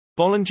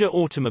Bollinger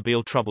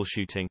Automobile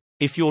Troubleshooting.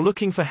 If you're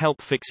looking for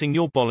help fixing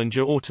your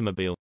Bollinger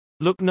automobile,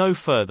 look no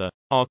further.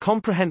 Our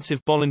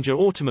comprehensive Bollinger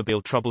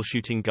Automobile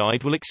Troubleshooting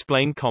Guide will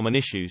explain common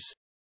issues,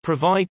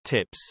 provide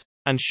tips,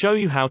 and show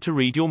you how to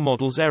read your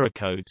model's error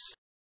codes.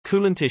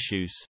 Coolant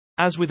issues.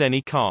 As with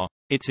any car,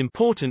 it's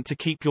important to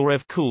keep your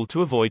EV cool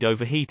to avoid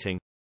overheating.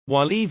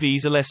 While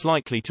EVs are less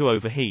likely to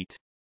overheat,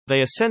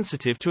 they are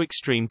sensitive to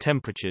extreme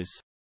temperatures,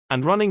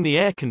 and running the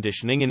air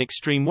conditioning in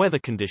extreme weather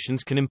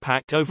conditions can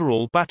impact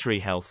overall battery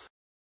health.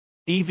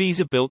 EVs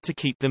are built to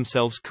keep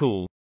themselves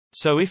cool,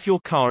 so if your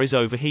car is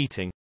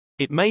overheating,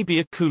 it may be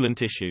a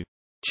coolant issue.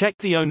 Check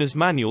the owner's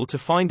manual to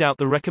find out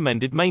the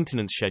recommended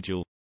maintenance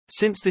schedule,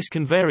 since this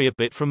can vary a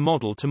bit from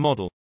model to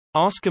model.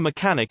 Ask a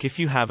mechanic if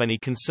you have any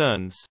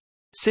concerns,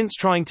 since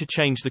trying to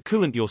change the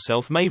coolant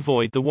yourself may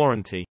void the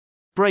warranty.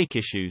 Brake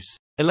issues.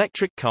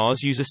 Electric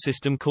cars use a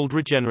system called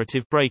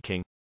regenerative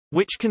braking,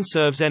 which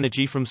conserves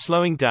energy from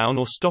slowing down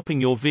or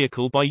stopping your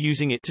vehicle by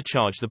using it to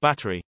charge the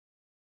battery.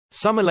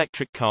 Some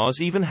electric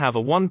cars even have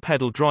a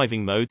one-pedal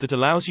driving mode that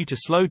allows you to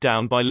slow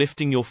down by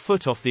lifting your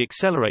foot off the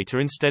accelerator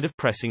instead of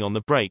pressing on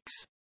the brakes.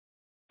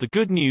 The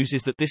good news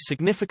is that this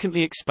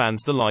significantly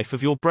expands the life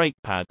of your brake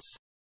pads,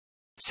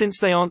 since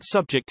they aren't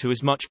subject to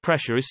as much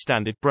pressure as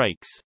standard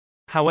brakes.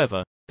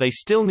 However, they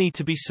still need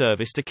to be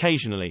serviced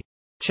occasionally.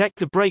 Check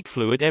the brake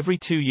fluid every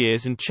 2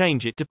 years and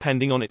change it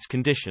depending on its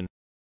condition.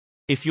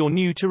 If you're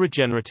new to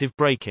regenerative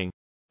braking,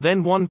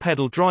 then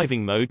one-pedal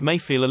driving mode may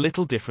feel a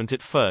little different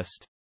at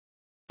first.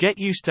 Get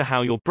used to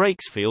how your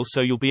brakes feel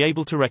so you'll be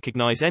able to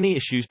recognize any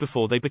issues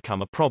before they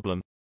become a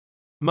problem.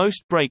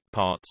 Most brake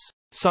parts,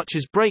 such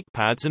as brake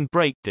pads and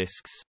brake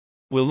discs,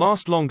 will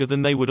last longer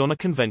than they would on a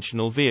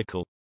conventional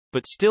vehicle,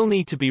 but still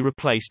need to be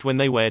replaced when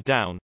they wear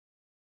down.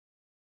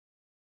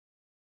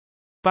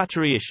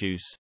 Battery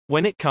issues.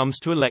 When it comes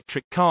to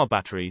electric car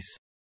batteries,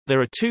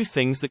 there are two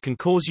things that can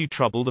cause you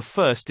trouble. The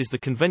first is the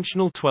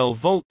conventional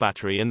 12-volt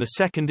battery and the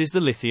second is the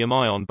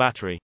lithium-ion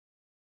battery.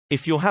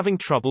 If you're having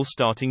trouble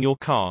starting your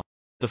car,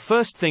 the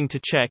first thing to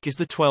check is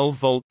the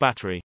 12-volt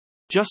battery,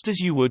 just as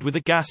you would with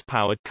a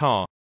gas-powered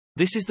car.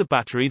 This is the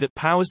battery that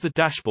powers the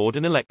dashboard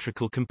and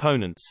electrical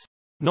components,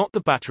 not the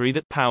battery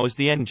that powers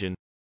the engine.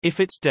 If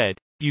it's dead,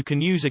 you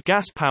can use a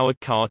gas-powered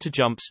car to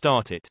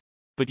jump-start it,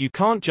 but you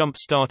can't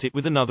jump-start it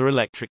with another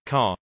electric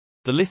car.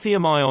 The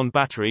lithium-ion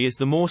battery is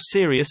the more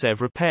serious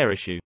EV repair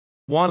issue.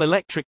 While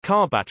electric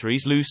car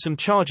batteries lose some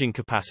charging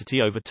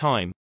capacity over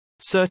time,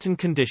 certain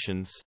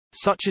conditions,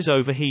 such as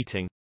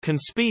overheating, can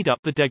speed up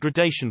the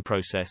degradation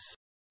process.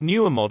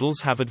 Newer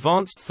models have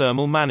advanced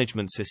thermal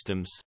management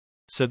systems,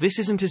 so this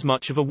isn't as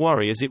much of a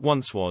worry as it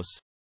once was.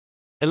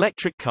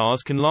 Electric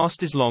cars can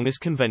last as long as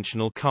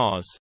conventional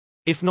cars,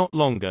 if not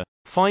longer.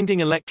 Finding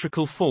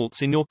electrical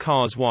faults in your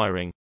car's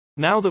wiring.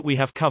 Now that we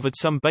have covered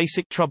some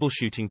basic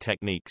troubleshooting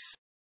techniques,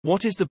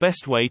 what is the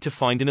best way to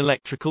find an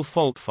electrical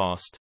fault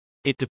fast?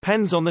 It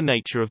depends on the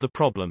nature of the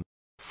problem.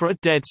 For a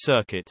dead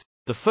circuit,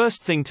 the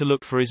first thing to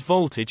look for is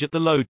voltage at the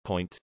load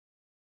point.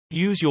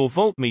 Use your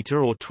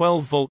voltmeter or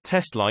 12-volt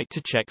test light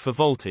to check for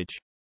voltage.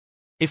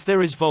 If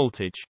there is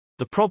voltage,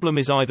 the problem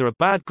is either a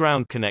bad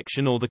ground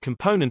connection or the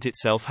component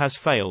itself has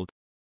failed.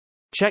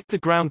 Check the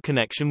ground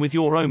connection with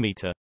your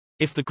ohmmeter.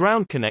 If the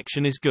ground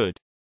connection is good,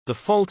 the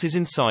fault is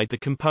inside the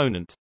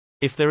component.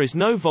 If there is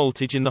no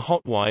voltage in the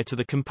hot wire to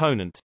the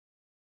component,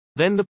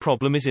 then the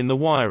problem is in the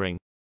wiring.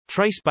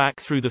 Trace back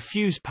through the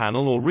fuse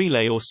panel or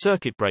relay or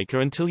circuit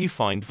breaker until you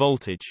find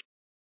voltage.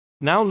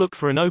 Now look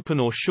for an open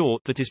or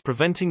short that is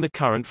preventing the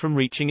current from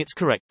reaching its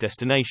correct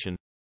destination.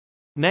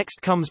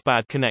 Next comes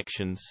bad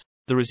connections.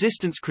 The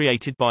resistance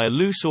created by a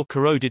loose or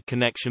corroded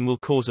connection will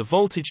cause a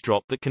voltage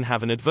drop that can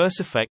have an adverse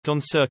effect on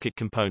circuit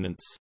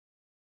components.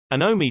 An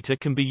ohmmeter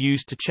can be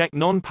used to check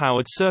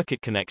non-powered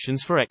circuit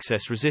connections for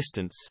excess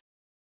resistance.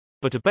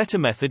 But a better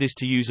method is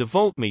to use a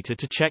voltmeter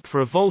to check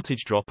for a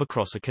voltage drop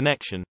across a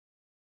connection.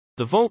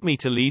 The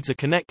voltmeter leads are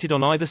connected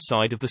on either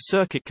side of the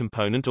circuit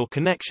component or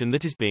connection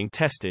that is being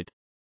tested.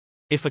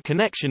 If a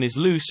connection is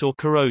loose or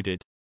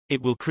corroded,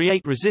 it will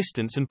create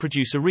resistance and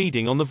produce a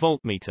reading on the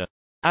voltmeter.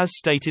 As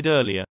stated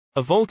earlier,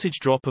 a voltage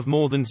drop of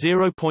more than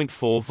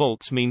 0.4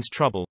 volts means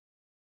trouble.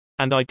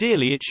 And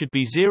ideally it should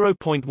be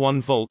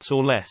 0.1 volts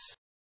or less.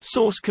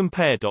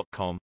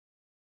 SourceCompare.com